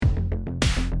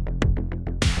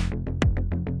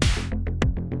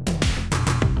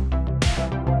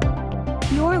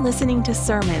listening to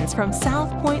sermons from South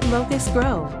Point Locust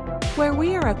Grove, where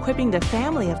we are equipping the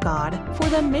family of God for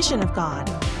the mission of God,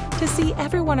 to see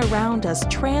everyone around us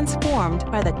transformed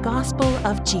by the gospel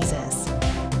of Jesus.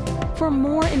 For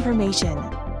more information,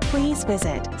 please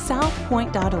visit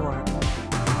southpoint.org.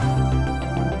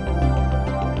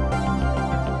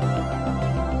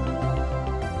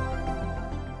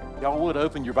 Y'all would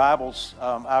open your Bibles.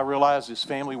 I realize it's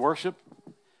family worship,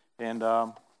 and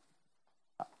I'm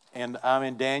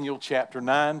in Daniel chapter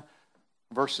 9,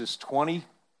 verses 20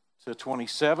 to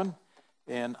 27,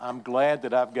 and I'm glad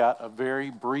that I've got a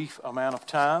very brief amount of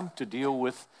time to deal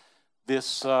with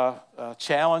this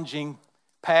challenging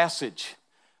passage.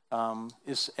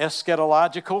 It's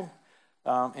eschatological,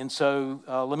 and so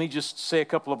let me just say a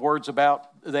couple of words about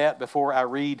that before I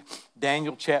read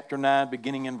Daniel chapter 9,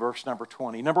 beginning in verse number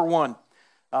 20. Number one,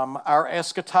 our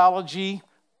eschatology,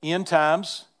 end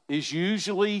times, is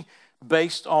usually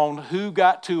based on who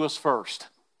got to us first.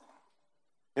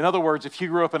 In other words, if you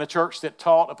grew up in a church that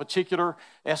taught a particular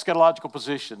eschatological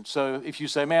position, so if you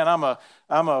say, "Man, I'm a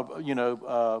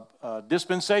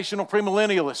dispensational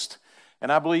premillennialist,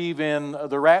 and I believe in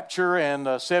the rapture and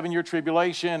the 7-year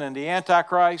tribulation and the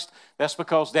Antichrist," that's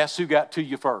because that's who got to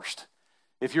you first.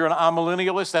 If you're an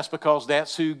amillennialist, that's because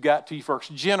that's who got to you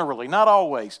first. Generally, not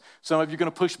always. Some of you are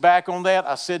going to push back on that.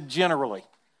 I said generally.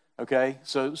 Okay,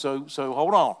 so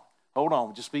hold on.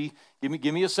 Just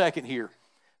give me a second here.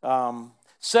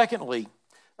 Secondly,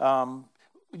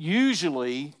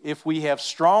 usually if we have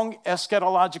strong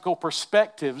eschatological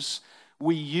perspectives,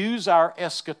 we use our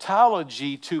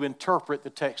eschatology to interpret the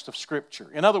text of Scripture.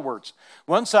 In other words,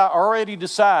 once I already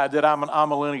decide that I'm an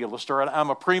amillennialist, or I'm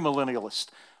a premillennialist,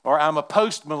 or I'm a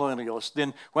postmillennialist,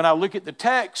 then when I look at the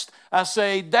text, I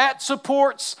say, that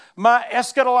supports my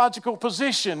eschatological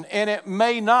position, and it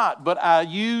may not, but I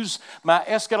use my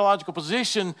eschatological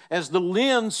position as the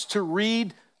lens to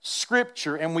read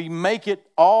Scripture, and we make it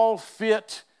all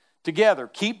fit together.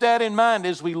 Keep that in mind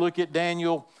as we look at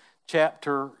Daniel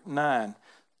chapter 9.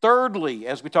 Thirdly,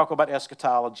 as we talk about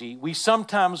eschatology, we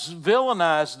sometimes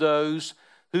villainize those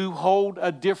who hold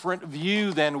a different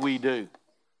view than we do.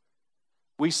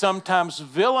 We sometimes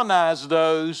villainize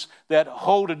those that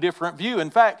hold a different view.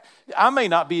 In fact, I may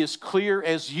not be as clear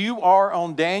as you are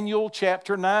on Daniel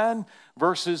chapter 9,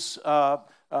 verses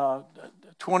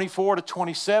 24 to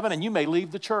 27, and you may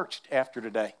leave the church after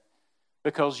today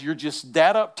because you're just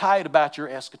that uptight about your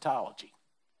eschatology.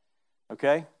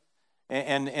 Okay?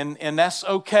 And that's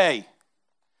okay.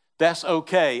 That's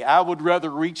okay. I would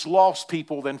rather reach lost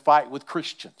people than fight with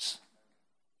Christians.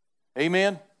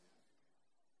 Amen?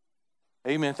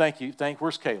 Amen. Thank you.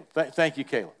 Where's Caleb? Thank you,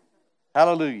 Caleb.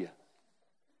 Hallelujah.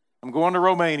 I'm going to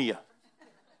Romania.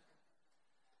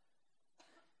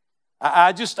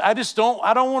 I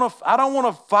don't want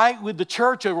to fight with the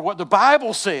church over what the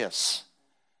Bible says.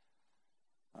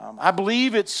 I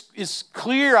believe it's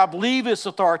clear. I believe it's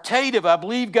authoritative. I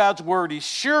believe God's word is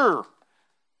sure.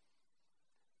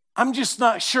 I'm just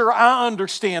not sure I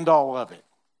understand all of it.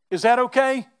 Is that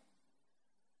okay?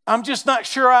 I'm just not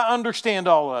sure I understand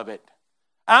all of it.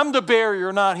 I'm the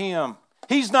barrier, not him.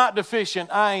 He's not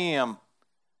deficient, I am.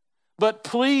 But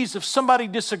please, if somebody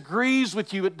disagrees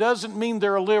with you, it doesn't mean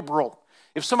they're a liberal.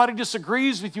 If somebody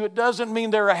disagrees with you, it doesn't mean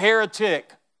they're a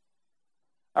heretic.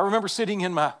 I remember sitting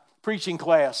in my preaching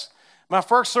class. My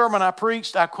first sermon I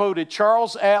preached, I quoted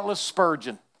Charles Atlas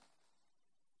Spurgeon.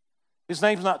 His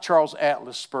name's not Charles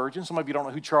Atlas Spurgeon. Some of you don't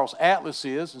know who Charles Atlas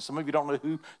is, and some of you don't know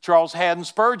who Charles Haddon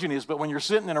Spurgeon is. But when you're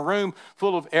sitting in a room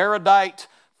full of erudite,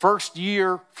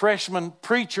 first-year freshman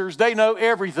preachers, they know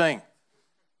everything.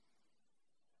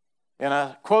 And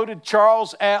I quoted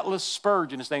Charles Atlas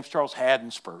Spurgeon. His name's Charles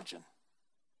Haddon Spurgeon.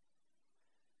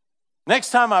 Next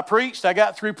time I preached, I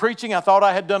got through preaching. I thought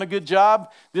I had done a good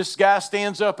job. This guy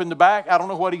stands up in the back. I don't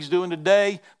know what he's doing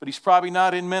today, but he's probably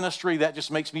not in ministry. That just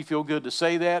makes me feel good to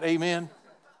say that. Amen.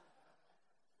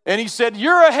 And he said,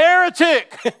 "You're a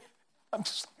heretic."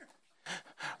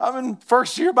 I'm in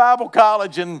first-year Bible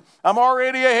college, and I'm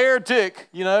already a heretic,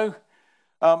 you know.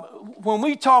 When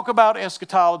we talk about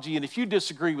eschatology, and if you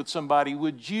disagree with somebody,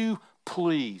 would you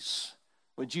please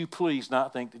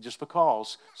not think that just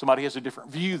because somebody has a different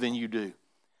view than you do,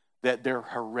 that they're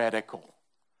heretical,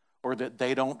 or that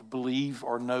they don't believe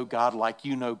or know God like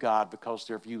you know God because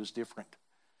their view is different.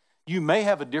 You may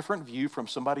have a different view from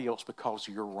somebody else because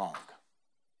you're wrong.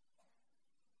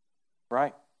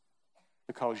 Right?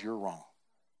 Because you're wrong.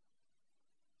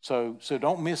 So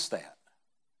don't miss that.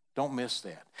 Don't miss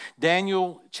that.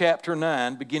 Daniel chapter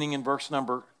 9, beginning in verse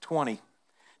number 20.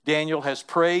 Daniel has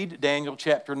prayed. Daniel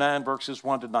chapter 9, verses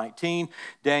 1 to 19.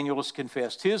 Daniel has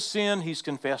confessed his sin. He's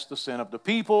confessed the sin of the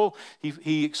people.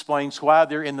 He explains why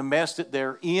they're in the mess that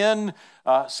they're in,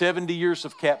 70 years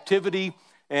of captivity.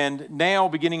 And now,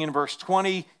 beginning in verse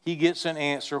 20, he gets an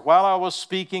answer. While I was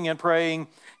speaking and praying,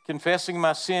 confessing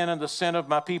my sin and the sin of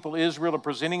my people Israel, and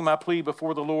presenting my plea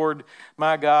before the Lord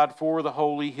my God for the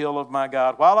holy hill of my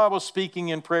God. While I was speaking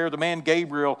in prayer, the man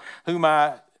Gabriel, whom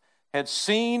I had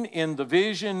seen in the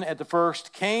vision at the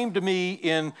first, came to me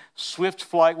in swift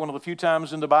flight. One of the few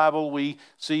times in the Bible we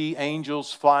see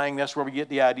angels flying. That's where we get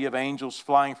the idea of angels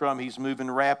flying from. He's moving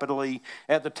rapidly.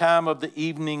 At the time of the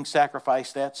evening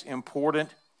sacrifice, that's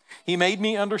important. He made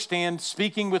me understand,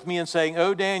 speaking with me and saying,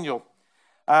 O Daniel,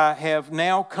 I have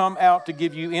now come out to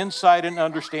give you insight and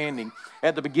understanding.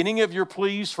 At the beginning of your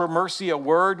pleas for mercy, a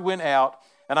word went out,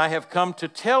 and I have come to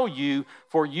tell you,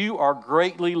 for you are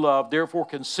greatly loved. Therefore,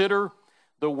 consider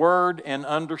the word and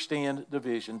understand the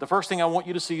vision. The first thing I want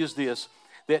you to see is this,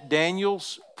 that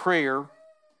Daniel's prayer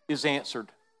is answered.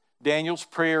 Daniel's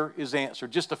prayer is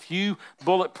answered. Just a few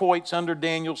bullet points under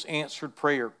Daniel's answered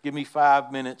prayer. Give me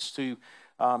 5 minutes to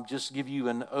just give you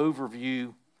an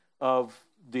overview of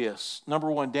this.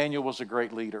 Number one, Daniel was a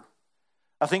great leader.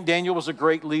 I think Daniel was a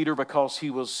great leader because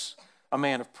he was a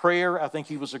man of prayer. I think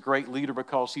he was a great leader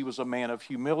because he was a man of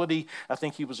humility. I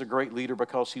think he was a great leader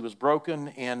because he was broken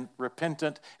and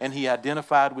repentant, and he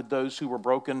identified with those who were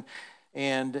broken.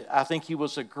 And I think he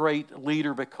was a great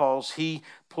leader because he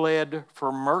pled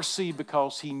for mercy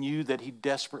because he knew that he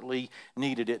desperately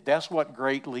needed it. That's what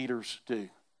great leaders do.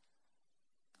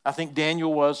 I think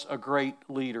Daniel was a great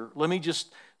leader. Let me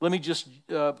just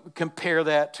compare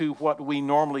that to what we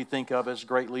normally think of as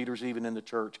great leaders, even in the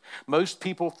church. Most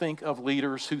people think of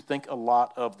leaders who think a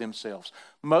lot of themselves.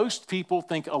 Most people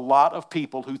think a lot of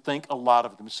people who think a lot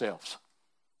of themselves.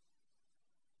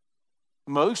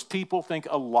 Most people think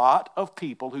a lot of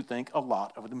people who think a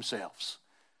lot of themselves.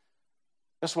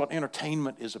 That's what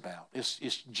entertainment is about. It's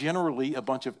generally a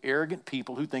bunch of arrogant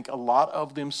people who think a lot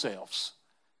of themselves.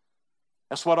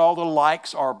 That's what all the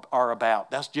likes are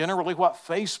about. That's generally what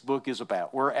Facebook is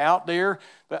about. We're out there.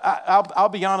 But I'll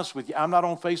be honest with you. I'm not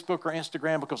on Facebook or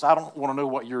Instagram because I don't want to know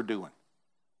what you're doing.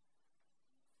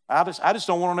 I just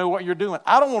don't want to know what you're doing.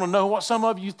 I don't want to know what some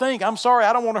of you think. I'm sorry,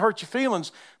 I don't want to hurt your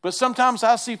feelings. But sometimes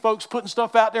I see folks putting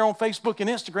stuff out there on Facebook and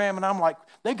Instagram, and I'm like,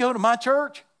 they go to my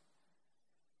church?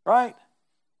 Right?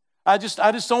 I just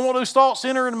don't want those thoughts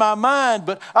entering my mind,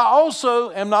 but I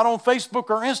also am not on Facebook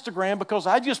or Instagram because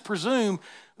I just presume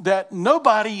that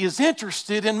nobody is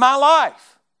interested in my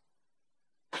life.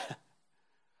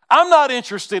 I'm not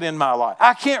interested in my life.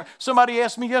 Somebody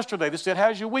asked me yesterday, they said,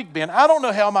 how's your week been? I don't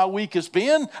know how my week has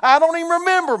been. I don't even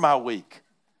remember my week.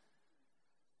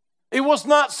 It was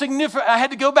not significant. I had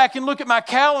to go back and look at my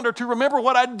calendar to remember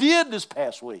what I did this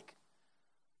past week,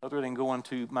 other than going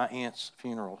to my aunt's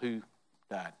funeral who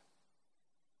died.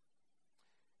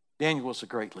 Daniel was a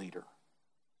great leader.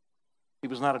 He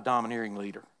was not a domineering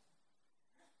leader.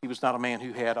 He was not a man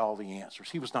who had all the answers.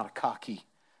 He was not a cocky,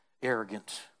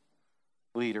 arrogant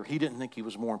leader. He didn't think he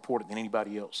was more important than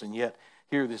anybody else. And yet,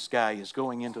 here this guy is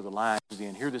going into the lion's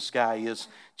den. Here this guy is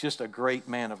just a great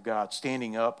man of God,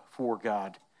 standing up for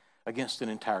God against an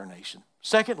entire nation.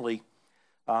 Secondly,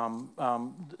 in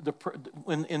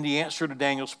the answer to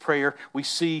Daniel's prayer, we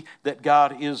see that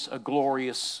God is a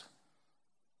glorious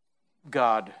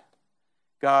God.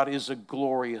 God is a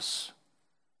glorious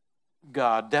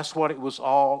God. That's what it was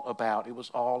all about. It was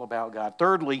all about God.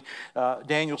 Thirdly,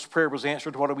 Daniel's prayer was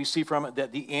answered. What do we see from it?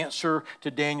 That the answer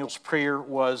to Daniel's prayer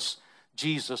was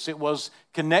Jesus. It was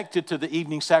connected to the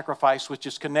evening sacrifice, which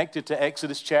is connected to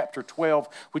Exodus chapter 12,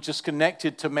 which is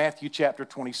connected to Matthew chapter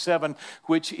 27,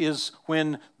 which is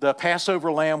when the Passover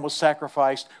lamb was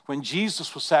sacrificed, when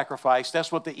Jesus was sacrificed.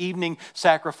 That's what the evening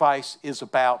sacrifice is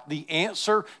about. The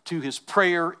answer to his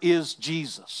prayer is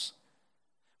Jesus.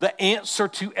 The answer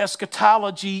to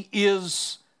eschatology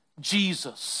is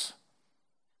Jesus.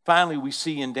 Finally, we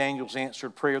see in Daniel's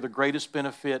answered prayer, the greatest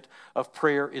benefit of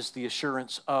prayer is the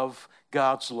assurance of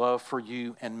God's love for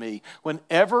you and me.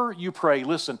 Whenever you pray,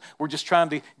 listen, we're just trying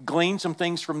to glean some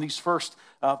things from these first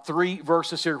 3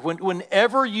 verses here.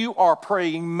 Whenever you are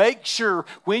praying, make sure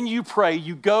when you pray,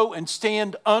 you go and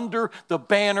stand under the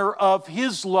banner of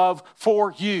his love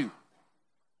for you.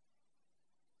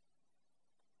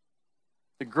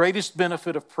 The greatest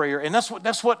benefit of prayer. And that's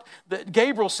what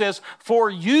Gabriel says, for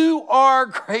you are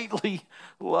greatly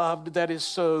loved. That is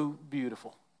so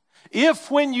beautiful. If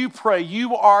when you pray,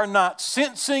 you are not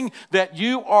sensing that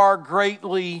you are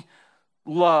greatly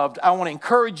loved, I want to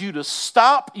encourage you to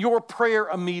stop your prayer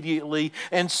immediately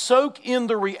and soak in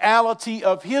the reality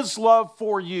of His love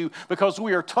for you, because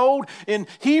we are told in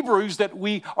Hebrews that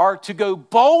we are to go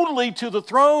boldly to the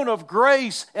throne of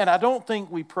grace. And I don't think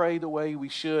we pray the way we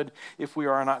should if we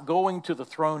are not going to the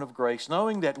throne of grace,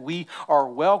 knowing that we are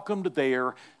welcomed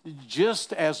there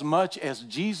just as much as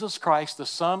Jesus Christ, the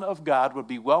Son of God, would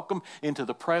be welcomed into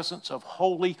the presence of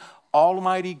holy,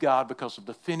 Almighty God because of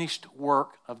the finished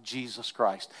work of Jesus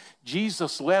Christ.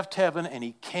 Jesus left heaven and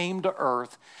He came to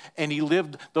earth, and He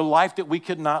lived the life that we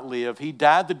could not live. He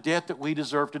died the death that we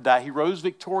deserve to die. He rose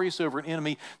victorious over an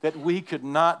enemy that we could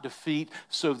not defeat,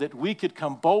 so that we could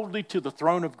come boldly to the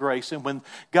throne of grace. And when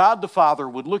God the Father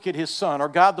would look at His Son, or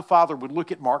God the Father would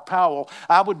look at Mark Powell,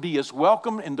 I would be as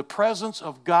welcome in the presence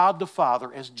of God the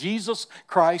Father as Jesus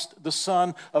Christ, the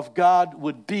Son of God,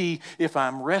 would be if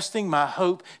I'm resting my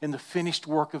hope in the finished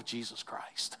work of Jesus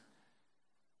Christ.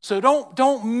 So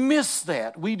don't miss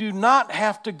that. We do not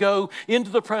have to go into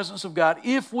the presence of God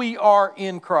if we are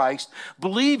in Christ,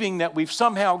 believing that we've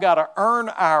somehow got to earn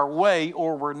our way,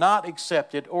 or we're not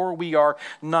accepted, or we are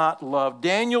not loved.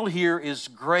 Daniel here is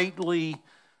greatly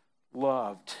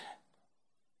loved.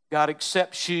 God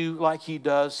accepts you like He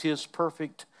does His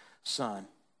perfect Son.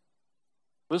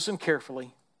 Listen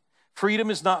carefully.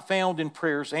 Freedom is not found in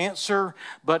prayer's answer,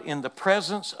 but in the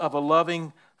presence of a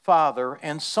loving Father.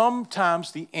 And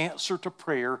sometimes the answer to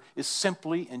prayer is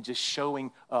simply in just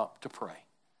showing up to pray.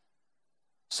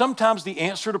 Sometimes the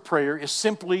answer to prayer is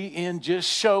simply in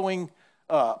just showing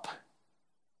up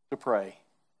to pray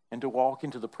and to walk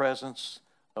into the presence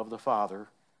of the Father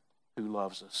who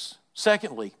loves us.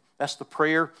 Secondly, that's the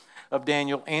prayer of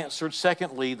Daniel answered.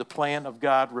 Secondly, the plan of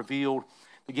God revealed,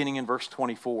 beginning in verse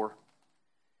 24.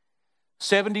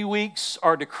 70 weeks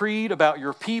are decreed about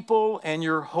your people and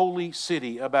your holy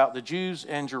city, about the Jews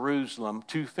and Jerusalem,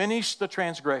 to finish the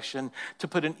transgression, to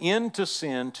put an end to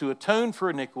sin, to atone for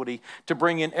iniquity, to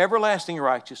bring in everlasting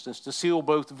righteousness, to seal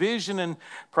both vision and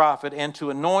prophet, and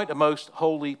to anoint a most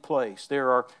holy place.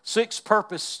 There are 6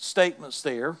 purpose statements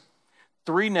there,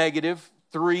 3 negative,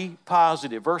 3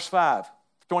 positive. Verse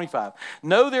 25.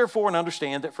 Know therefore and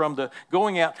understand that from the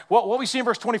going out, what we see in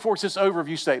verse 24 is this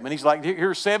overview statement. He's like,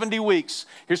 here's 70 weeks.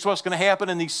 Here's what's going to happen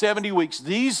in these 70 weeks.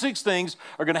 These 6 things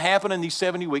are going to happen in these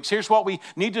 70 weeks. Here's what we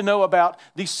need to know about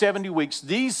these 70 weeks.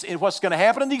 What's going to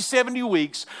happen in these 70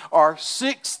 weeks are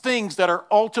 6 things that are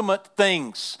ultimate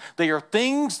things. They are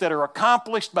things that are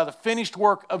accomplished by the finished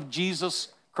work of Jesus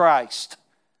Christ.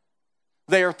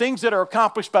 They are things that are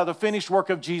accomplished by the finished work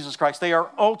of Jesus Christ. They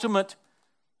are ultimate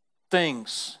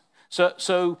things.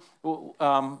 So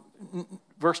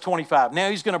verse 25. Now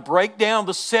he's going to break down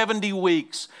the 70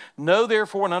 weeks. Know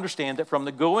therefore and understand that from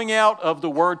the going out of the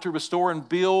word to restore and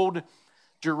build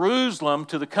Jerusalem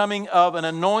to the coming of an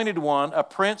anointed one, a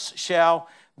prince shall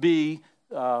be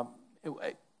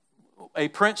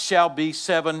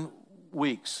 7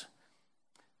 weeks.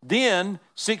 Then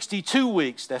 62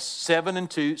 weeks, that's 7 and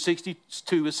 2,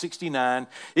 62 is 69.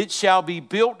 It shall be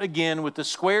built again with the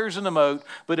squares and the moat,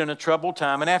 but in a troubled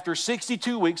time. And after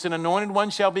 62 weeks, an anointed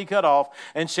one shall be cut off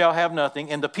and shall have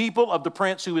nothing. And the people of the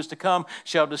prince who is to come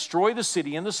shall destroy the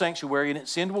city and the sanctuary, and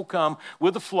its end will come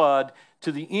with a flood.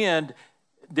 To the end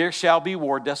there shall be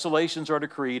war, desolations are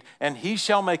decreed, and he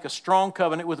shall make a strong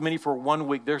covenant with many for 1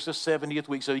 week. There's the 70th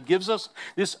week. So he gives us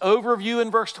this overview in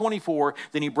verse 24,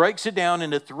 then he breaks it down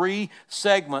into 3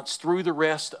 segments through the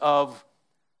rest of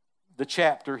the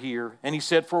chapter here. And he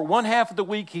said, for 1/2 of the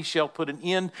week he shall put an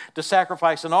end to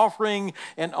sacrifice and offering,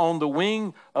 and on the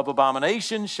wing of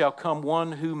abomination shall come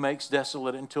one who makes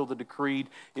desolate until the decree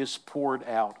is poured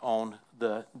out on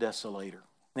the desolator.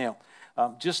 Now,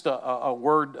 just a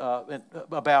word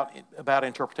about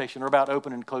interpretation, or about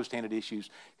open and closed-handed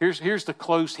issues. Here's the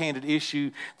closed-handed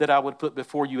issue that I would put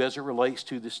before you as it relates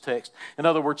to this text. In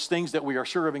other words, things that we are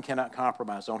sure of and cannot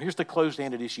compromise on. Here's the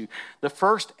closed-handed issue. The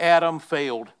first Adam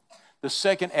failed. The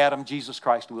second Adam, Jesus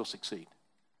Christ, will succeed.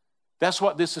 That's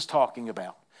what this is talking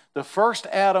about. The first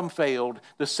Adam failed.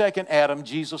 The second Adam,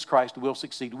 Jesus Christ, will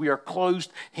succeed. We are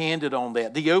closed-handed on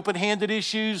that. The open-handed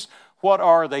issues, what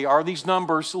are they? Are these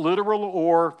numbers literal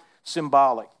or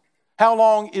symbolic? How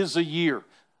long is a year?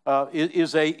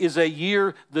 Is a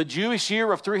year the Jewish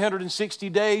year of 360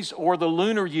 days, or the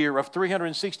lunar year of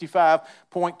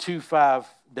 365.25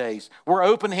 days? We're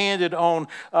open-handed on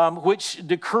which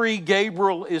decree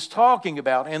Gabriel is talking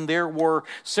about, and there were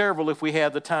several if we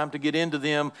had the time to get into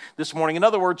them this morning. In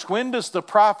other words, when does the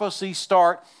prophecy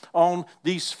start on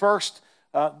this first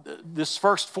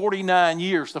 49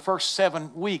 years, the first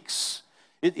 7 weeks?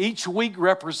 Each week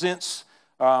represents,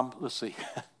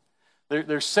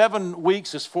 there's 7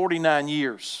 weeks is 49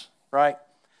 years. right?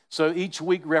 So each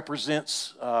week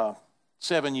represents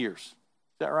 7 years. Is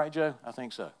that right, Joe? I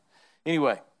think so.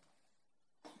 Anyway,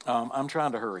 I'm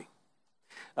trying to hurry.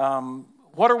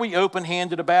 What are we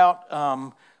open-handed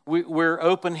about? We're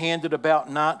open-handed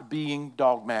about not being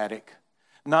dogmatic,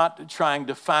 not trying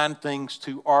to find things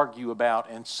to argue about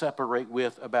and separate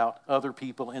with about other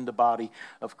people in the body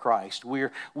of Christ.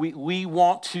 We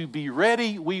want to be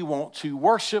ready. We want to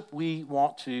worship. We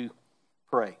want to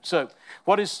pray. So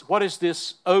what is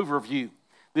this overview?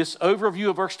 This overview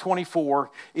of verse 24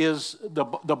 is the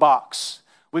box.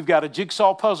 We've got a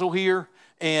jigsaw puzzle here,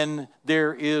 and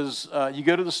there is, you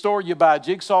go to the store, you buy a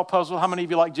jigsaw puzzle. How many of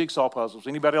you like jigsaw puzzles?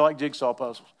 Anybody like jigsaw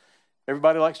puzzles?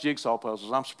 Everybody likes jigsaw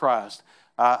puzzles. I'm surprised.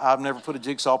 I've never put a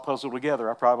jigsaw puzzle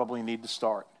together. I probably need to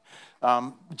start.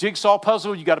 Jigsaw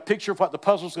puzzle, you got a picture of what the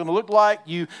puzzle's going to look like.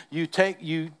 You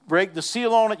break the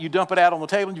seal on it, you dump it out on the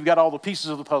table, and you've got all the pieces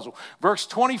of the puzzle. Verse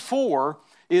 24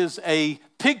 is a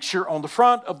picture on the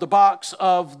front of the box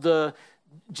of the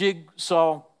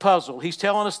jigsaw puzzle. He's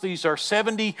telling us these are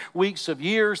 70 weeks of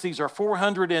years. These are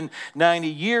 490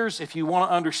 years. If you want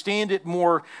to understand it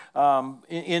more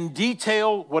in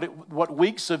detail, what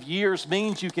weeks of years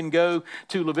means, you can go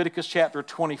to Leviticus chapter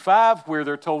 25, where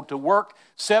they're told to work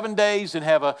 7 days and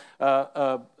have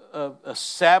a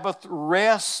Sabbath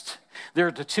rest.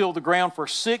 They're to till the ground for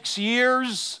 6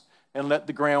 years and let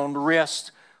the ground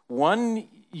rest 1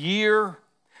 year.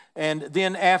 And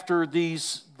then after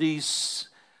these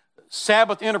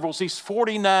Sabbath intervals, these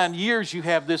 49 years, you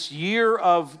have this year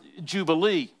of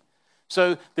Jubilee.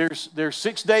 So there's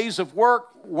 6 days of work,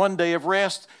 1 day of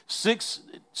rest,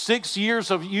 six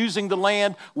years of using the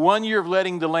land, 1 year of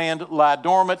letting the land lie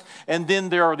dormant, and then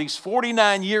there are these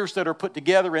 49 years that are put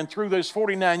together, and through those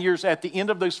 49 years, at the end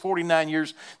of those 49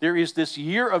 years, there is this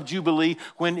year of Jubilee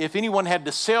when if anyone had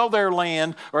to sell their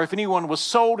land or if anyone was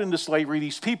sold into slavery,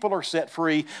 these people are set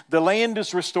free, the land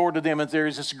is restored to them, and there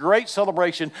is this great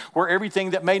celebration where everything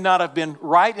that may not have been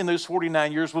right in those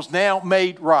 49 years was now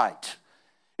made right.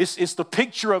 It's the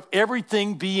picture of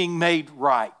everything being made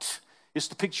right. It's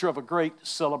the picture of a great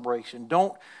celebration.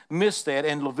 Don't miss that.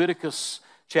 And Leviticus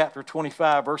chapter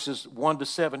 25, verses 1 to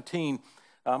 17,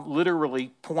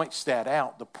 literally points that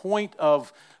out. The point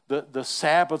of the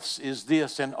Sabbaths is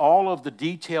this, and all of the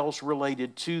details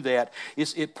related to that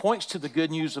is it points to the good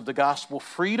news of the gospel.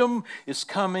 Freedom is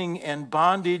coming and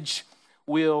bondage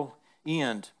will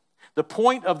end. The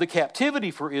point of the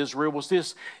captivity for Israel was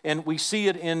this, and we see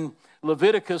it in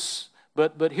Leviticus,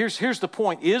 but here's the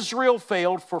point. Israel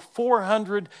failed for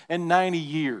 490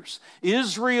 years.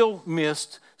 Israel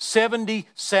missed 70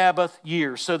 Sabbath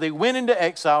years. So they went into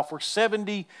exile for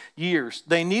 70 years.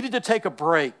 They needed to take a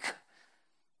break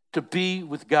to be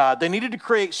with God. They needed to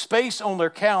create space on their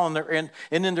calendar and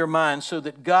in their minds so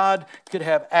that God could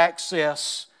have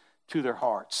access to their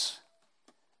hearts.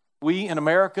 We in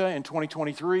America in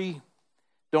 2023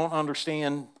 don't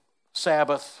understand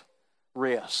Sabbath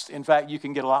rest. In fact, you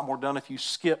can get a lot more done if you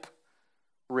skip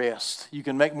rest. You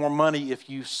can make more money if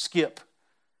you skip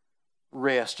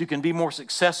rest. You can be more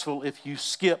successful if you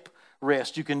skip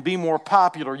rest. You can be more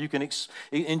popular. You can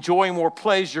enjoy more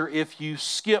pleasure if you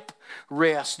skip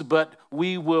rest. But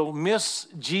we will miss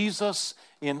Jesus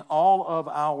in all of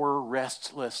our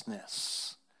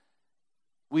restlessness.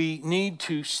 We need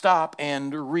to stop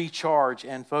and recharge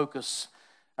and focus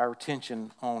our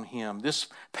attention on Him. This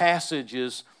passage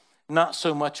is not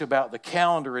so much about the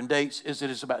calendar and dates as it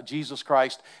is about Jesus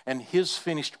Christ and His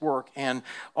finished work and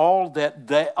all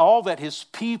that His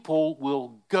people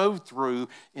will go through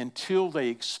until they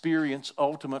experience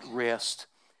ultimate rest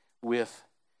with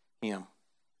Him.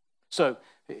 So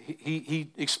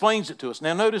he explains it to us.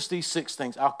 Now notice these 6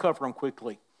 things. I'll cover them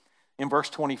quickly. In verse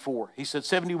 24, he said,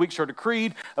 70 weeks are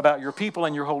decreed about your people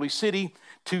and your holy city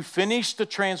to finish the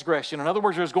transgression. In other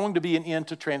words, there's going to be an end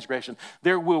to transgression.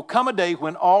 There will come a day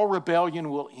when all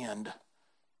rebellion will end.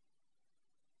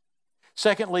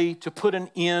 Secondly, to put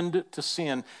an end to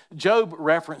sin. Job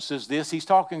references this. He's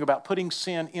talking about putting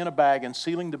sin in a bag and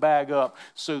sealing the bag up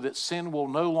so that sin will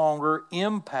no longer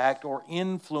impact or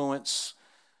influence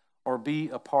or be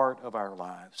a part of our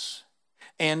lives.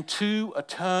 And to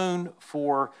atone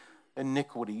for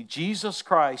iniquity. Jesus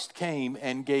Christ came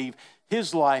and gave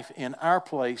His life in our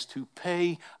place to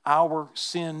pay our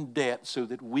sin debt so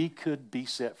that we could be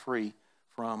set free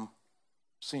from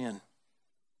sin.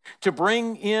 To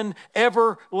bring in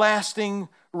everlasting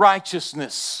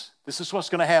righteousness. This is what's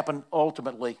going to happen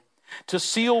ultimately. To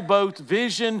seal both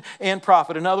vision and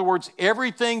prophet. In other words,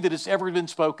 everything that has ever been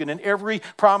spoken and every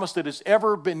promise that has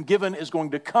ever been given is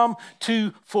going to come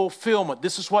to fulfillment.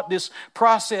 This is what this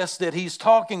process that he's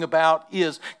talking about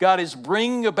is. God is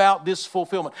bringing about this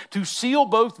fulfillment. To seal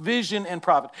both vision and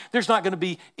prophet. There's not going to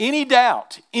be any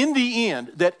doubt in the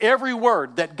end that every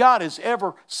word that God has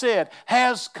ever said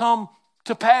has come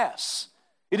to pass.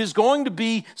 It is going to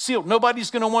be sealed. Nobody's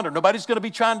going to wonder. Nobody's going to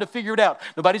be trying to figure it out.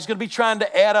 Nobody's going to be trying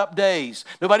to add up days.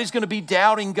 Nobody's going to be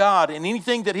doubting God and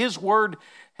anything that his word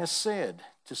has said.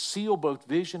 To seal both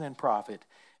vision and prophet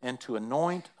and to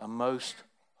anoint a most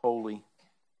holy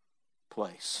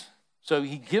place. So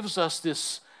he gives us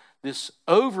this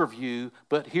overview,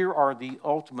 but here are the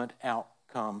ultimate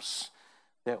outcomes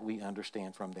that we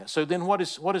understand from that. So then what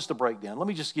is the breakdown? Let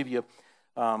me just give you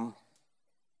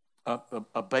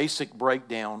a basic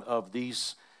breakdown of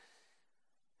these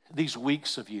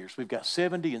weeks of years. We've got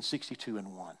 70 and 62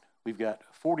 in one. We've got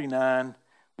 49,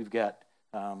 we've got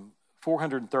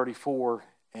 434,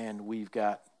 and we've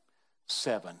got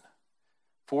 7.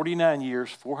 49 years,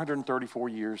 434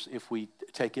 years if we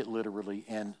take it literally,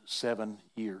 and 7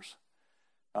 years.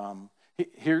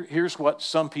 Here's what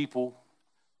some people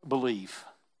believe.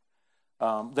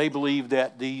 They believe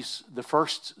that the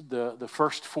first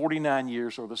 49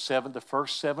 years, or the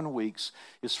first 7 weeks,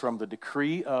 is from the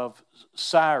decree of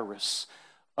Cyrus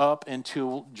up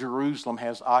until Jerusalem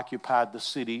has occupied the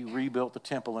city, rebuilt the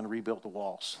temple, and rebuilt the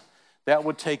walls. That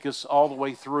would take us all the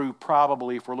way through,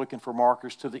 probably, if we're looking for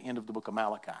markers, to the end of the book of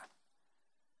Malachi.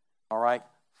 All right,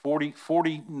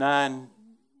 49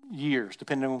 years,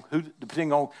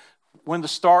 depending on when the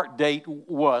start date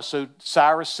was. So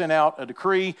Cyrus sent out a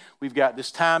decree. We've got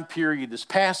this time period that's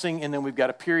passing, and then we've got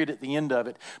a period at the end of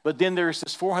it. But then there's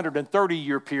this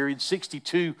 430-year period,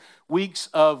 62 weeks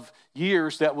of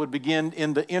years that would begin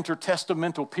in the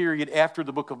intertestamental period after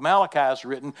the book of Malachi is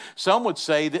written. Some would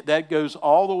say that goes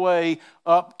all the way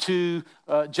up to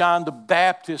John the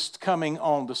Baptist coming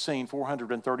on the scene,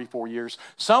 434 years.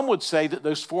 Some would say that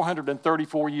those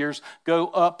 434 years go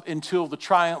up until the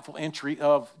triumphal entry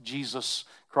of Jesus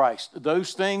Christ.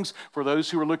 Those things, for those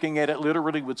who are looking at it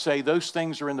literally, would say those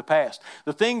things are in the past.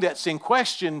 The thing that's in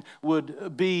question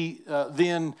would be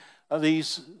then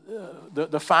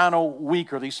the final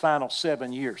week, or these final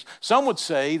 7 years. Some would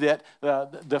say that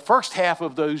the first half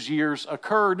of those years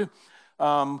occurred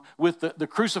with the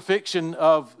crucifixion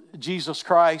of Jesus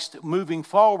Christ, moving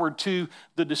forward to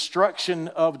the destruction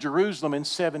of Jerusalem in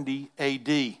 70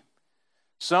 AD.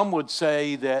 Some would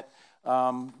say that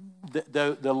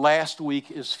the last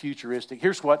week is futuristic.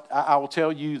 Here's what I will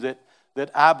tell you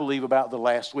that I believe about the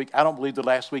last week. I don't believe the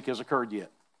last week has occurred yet.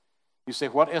 You say,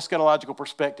 what eschatological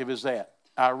perspective is that?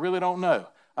 I really don't know.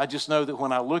 I just know that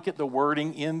when I look at the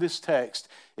wording in this text,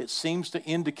 it seems to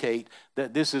indicate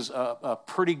that this is a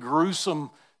pretty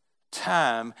gruesome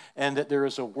time, and that there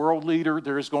is a world leader.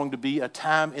 There is going to be a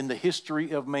time in the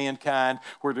history of mankind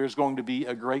where there's going to be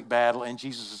a great battle, and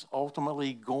Jesus is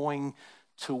ultimately going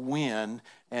to win,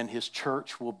 and his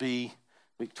church will be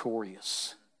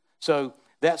victorious. So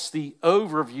that's the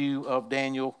overview of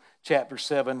Daniel chapter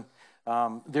 7.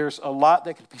 There's a lot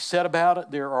that could be said about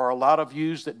it. There are a lot of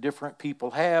views that different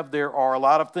people have. There are a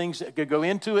lot of things that could go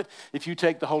into it. If you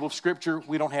take the whole of Scripture,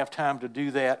 we don't have time to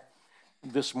do that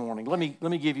this morning. Let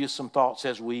me give you some thoughts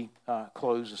as we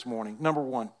close this morning. Number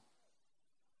one,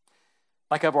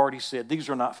 like I've already said, these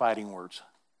are not fighting words.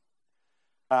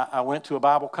 I went to a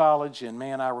Bible college, and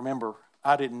man, I remember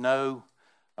I didn't know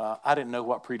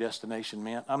what predestination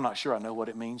meant. I'm not sure I know what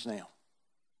it means now.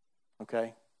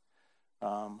 Okay?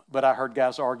 But I heard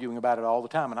guys arguing about it all the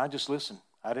time, and I just listened.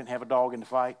 I didn't have a dog in the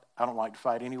fight. I don't like to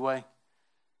fight anyway.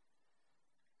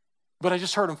 But I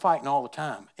just heard them fighting all the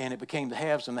time, and it became the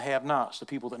haves and the have-nots, the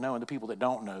people that know and the people that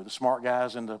don't know, the smart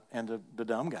guys and the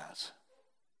dumb guys,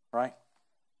 right?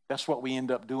 That's what we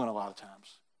end up doing a lot of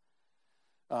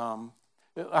times.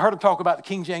 I heard them talk about the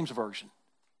King James Version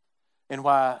and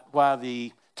why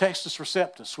the Textus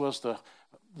Receptus was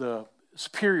the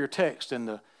superior text, and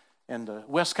the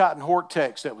Westcott and Hort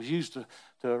text that was used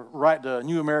to write the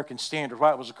New American Standard,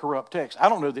 why it was a corrupt text. I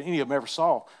don't know that any of them ever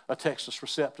saw a Textus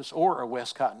Receptus or a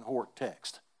Westcott and Hort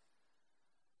text.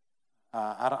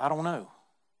 I don't know.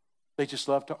 They just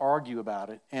love to argue about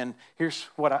it. And here's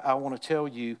what I want to tell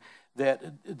you, that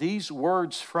these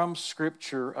words from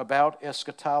Scripture about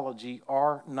eschatology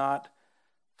are not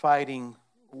fighting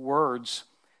words.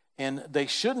 And they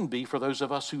shouldn't be for those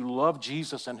of us who love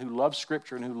Jesus and who love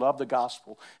Scripture and who love the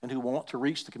gospel and who want to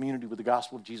reach the community with the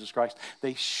gospel of Jesus Christ.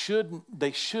 They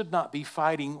should not be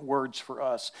fighting words for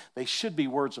us. They should be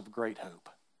words of great hope.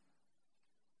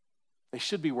 They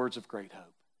should be words of great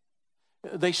hope.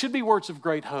 They should be words of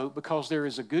great hope because there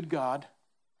is a good God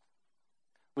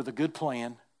with a good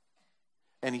plan,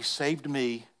 and He saved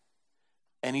me,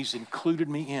 and He's included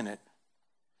me in it.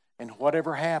 And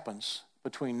whatever happens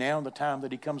between now and the time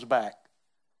that He comes back,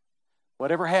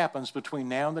 whatever happens between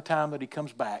now and the time that He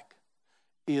comes back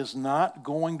is not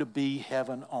going to be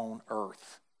heaven on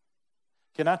earth.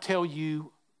 Can I tell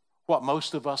you what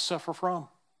most of us suffer from?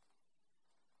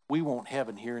 We want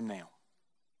heaven here and now.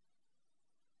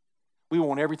 We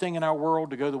want everything in our world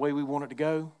to go the way we want it to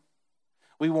go.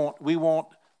 We want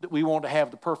to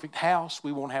have the perfect house.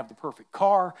 We want to have the perfect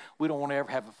car. We don't want to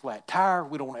ever have a flat tire.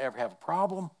 We don't want to ever have a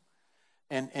problem.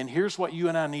 And here's what you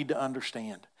and I need to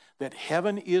understand. That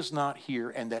heaven is not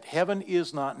here, and that heaven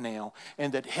is not now,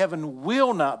 and that heaven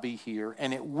will not be here,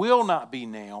 and it will not be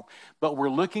now, but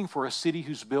we're looking for a city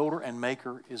whose builder and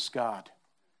maker is God.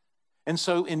 And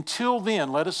so until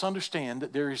then, let us understand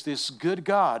that there is this good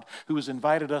God who has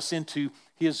invited us into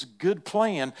His good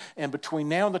plan. And between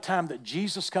now and the time that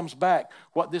Jesus comes back,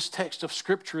 what this text of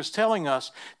Scripture is telling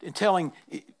us, and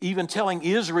even telling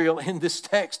Israel in this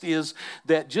text, is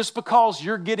that just because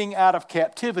you're getting out of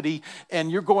captivity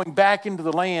and you're going back into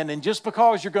the land, and just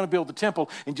because you're going to build the temple,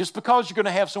 and just because you're going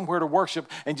to have somewhere to worship,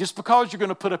 and just because you're going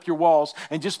to put up your walls,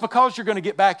 and just because you're going to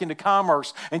get back into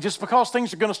commerce, and just because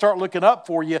things are going to start looking up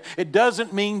for you, it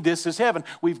doesn't mean this is heaven.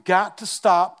 We've got to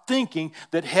stop thinking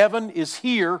that heaven is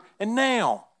here and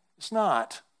now. It's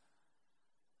not.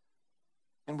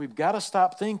 And we've got to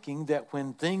stop thinking that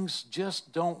when things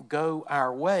just don't go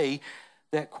our way,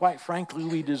 that quite frankly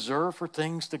we deserve for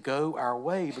things to go our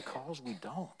way, because we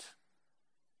don't.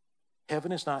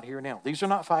 Heaven is not here and now. These are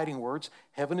not fighting words.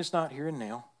 Heaven is not here and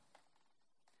now.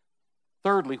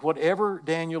 Thirdly, whatever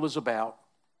Daniel is about,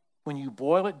 when you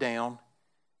boil it down,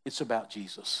 it's about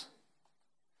Jesus.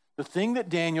 The thing that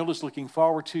Daniel is looking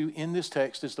forward to in this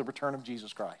text is the return of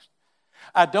Jesus Christ.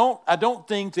 I don't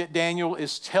think that Daniel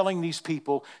is telling these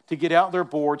people to get out their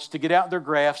boards, to get out their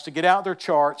graphs, to get out their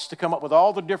charts, to come up with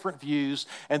all the different views,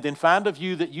 and then find a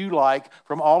view that you like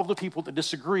from all of the people that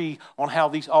disagree on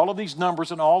how all of these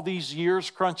numbers and all these years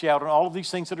crunch out and all of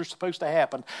these things that are supposed to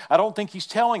happen. I don't think he's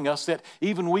telling us that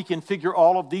even we can figure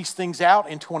all of these things out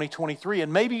in 2023,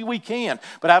 and maybe we can,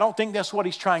 but I don't think that's what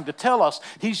he's trying to tell us.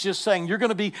 He's just saying you're going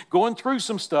to be going through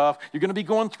some stuff,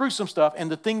 and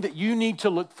the thing that you need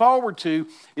to look forward to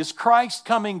is Christ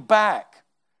coming back.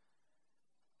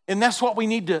 And that's what we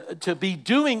need to be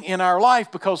doing in our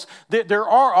life, because there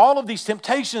are all of these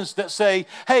temptations that say,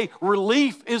 hey,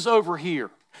 relief is over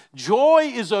here. Joy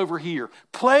is over here.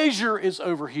 Pleasure is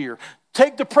over here.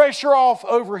 Take the pressure off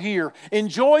over here.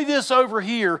 Enjoy this over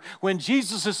here. When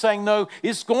Jesus is saying, no,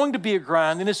 it's going to be a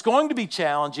grind, and it's going to be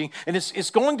challenging, and it's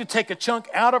going to take a chunk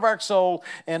out of our soul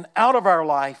and out of our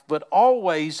life, but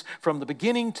always from the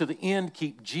beginning to the end,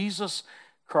 keep Jesus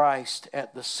Christ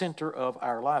at the center of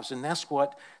our lives. And that's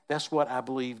what I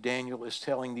believe Daniel is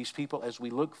telling these people as we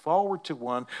look forward to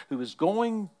one who is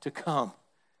going to come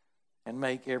and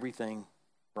make everything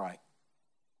right.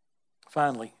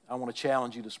 Finally, I want to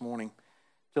challenge you this morning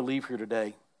to leave here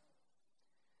today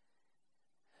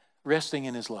resting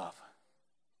in His love.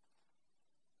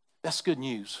 That's good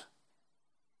news.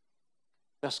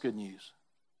 That's good news.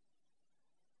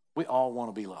 We all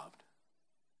want to be loved.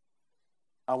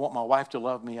 I want my wife to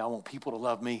love me. I want people to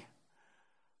love me.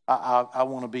 I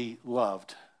want to be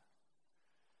loved.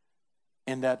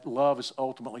 And that love is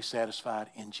ultimately satisfied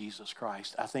in Jesus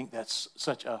Christ. I think that's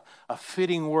such a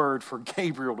fitting word for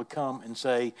Gabriel to come and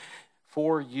say,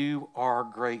 for you are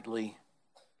greatly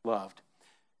loved.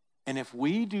 And if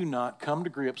we do not come to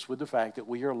grips with the fact that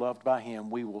we are loved by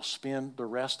Him, we will spend the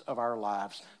rest of our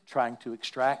lives trying to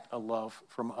extract a love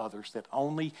from others that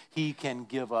only He can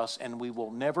give us, and we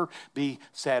will never be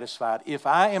satisfied. If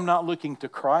I am not looking to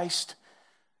Christ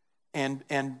and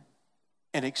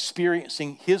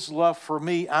experiencing His love for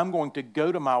me, I'm going to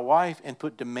go to my wife and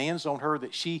put demands on her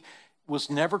that she was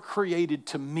never created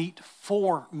to meet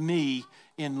for me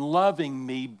in loving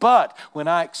me. But when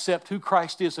I accept who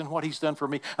Christ is and what He's done for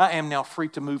me, I am now free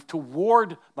to move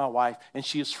toward my wife, and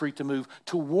she is free to move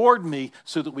toward me,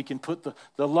 so that we can put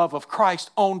the love of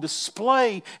Christ on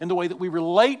display in the way that we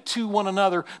relate to one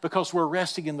another, because we're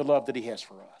resting in the love that He has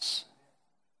for us.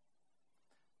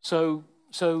 So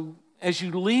as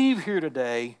you leave here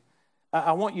today,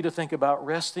 I want you to think about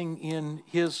resting in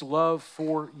His love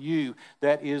for you.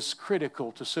 That is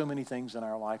critical to so many things in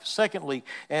our life. Secondly,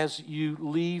 as you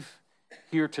leave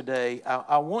here today,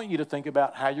 I want you to think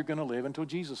about how you're going to live until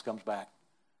Jesus comes back.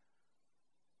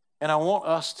 And I want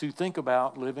us to think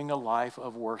about living a life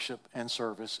of worship and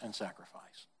service and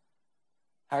sacrifice.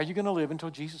 How are you going to live until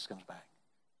Jesus comes back?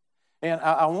 And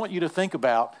I want you to think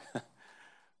about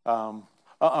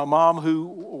A mom who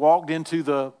walked into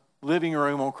the living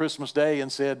room on Christmas Day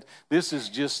and said, this is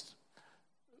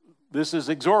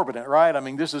exorbitant, right? I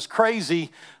mean, this is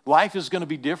crazy. Life is going to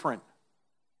be different.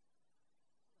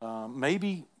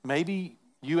 Maybe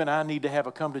you and I need to have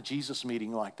a come to Jesus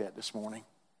meeting like that this morning,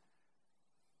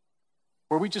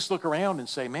 where we just look around and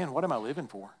say, man, what am I living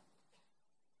for?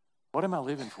 What am I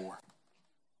living for?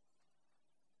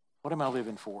 What am I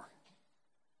living for?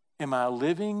 Am I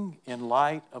living in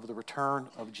light of the return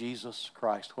of Jesus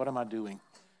Christ? What am I doing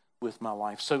with my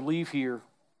life? So leave here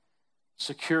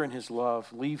secure in His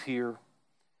love. Leave here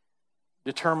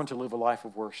determined to live a life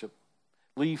of worship.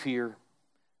 Leave here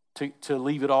to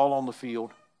leave it all on the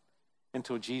field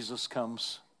until Jesus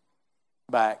comes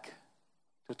back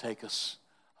to take us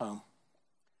home.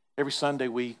 Every Sunday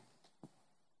we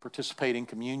participate in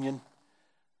communion.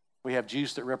 We have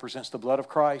juice that represents the blood of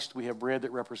Christ. We have bread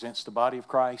that represents the body of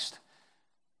Christ.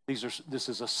 This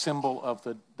is a symbol of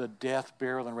the death,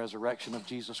 burial, and resurrection of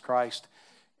Jesus Christ.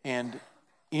 And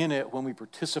in it, when we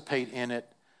participate in it,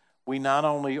 we not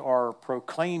only are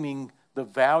proclaiming the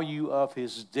value of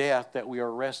His death, that we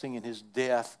are resting in His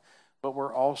death, but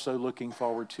we're also looking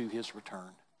forward to His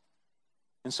return.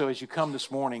 And so as you come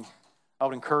this morning, I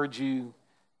would encourage you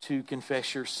to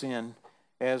confess your sin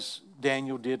as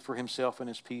Daniel did for himself and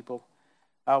his people.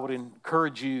 I would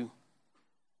encourage you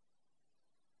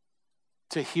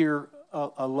to hear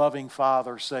a loving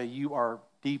Father say, you are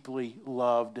deeply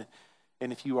loved,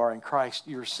 and if you are in Christ,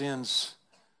 your sins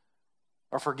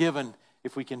are forgiven.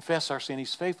 If we confess our sin,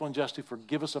 He's faithful and just to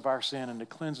forgive us of our sin and to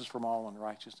cleanse us from all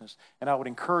unrighteousness. And I would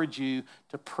encourage you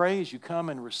to pray as you come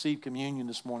and receive communion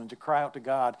this morning, to cry out to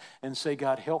God and say,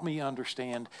 God, help me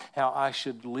understand how I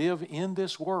should live in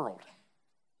this world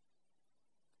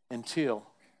until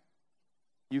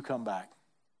you come back.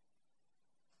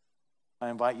 I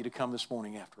invite you to come this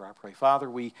morning after I pray. Father,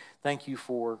 we thank you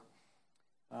for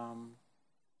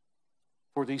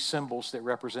these symbols that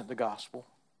represent the gospel.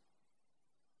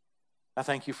 I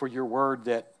thank you for your word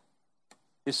that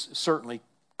is certainly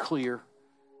clear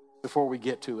before we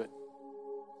get to it.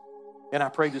 And I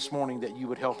pray this morning that you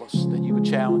would help us, that you would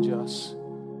challenge us.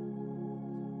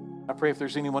 I pray if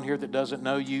there's anyone here that doesn't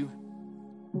know you,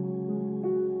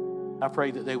 I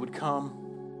pray that they would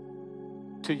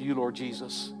come to you, Lord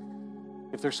Jesus.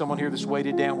 If there's someone here that's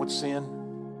weighted down with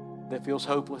sin, that feels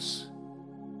hopeless,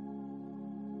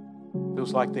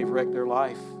 feels like they've wrecked their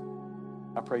life,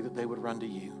 I pray that they would run to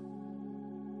you.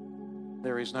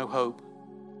 There is no hope.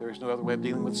 There is no other way of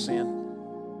dealing with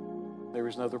sin. There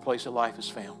is no other place that life is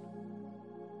found.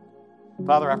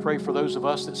 Father, I pray for those of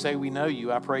us that say we know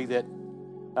you. I pray that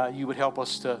you would help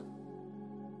us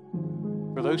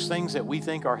for those things that we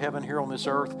think are heaven here on this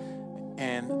earth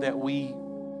and that we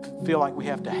feel like we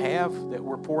have to have, that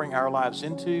we're pouring our lives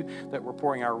into, that we're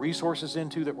pouring our resources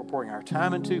into, that we're pouring our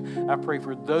time into. I pray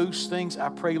for those things. I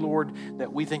pray, Lord,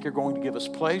 that we think are going to give us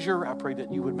pleasure. I pray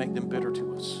that you would make them bitter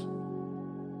to us.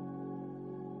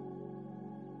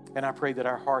 And I pray that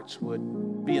our hearts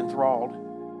would be enthralled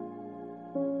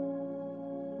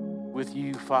with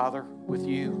you, Father, with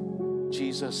you,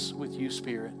 Jesus, with you,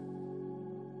 Spirit.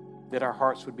 That our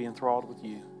hearts would be enthralled with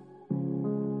you.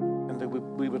 And that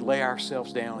we would lay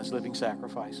ourselves down as living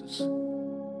sacrifices.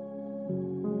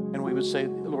 And we would say,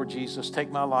 Lord Jesus,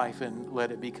 take my life and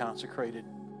let it be consecrated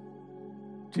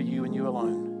to you and you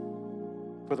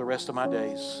alone for the rest of my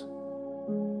days.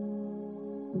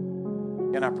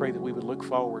 And I pray that we would look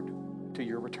forward to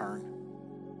your return.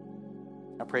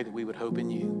 I pray that we would hope in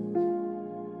you.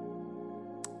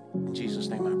 In Jesus'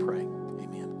 name I pray.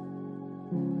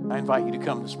 Amen. I invite you to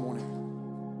come this morning.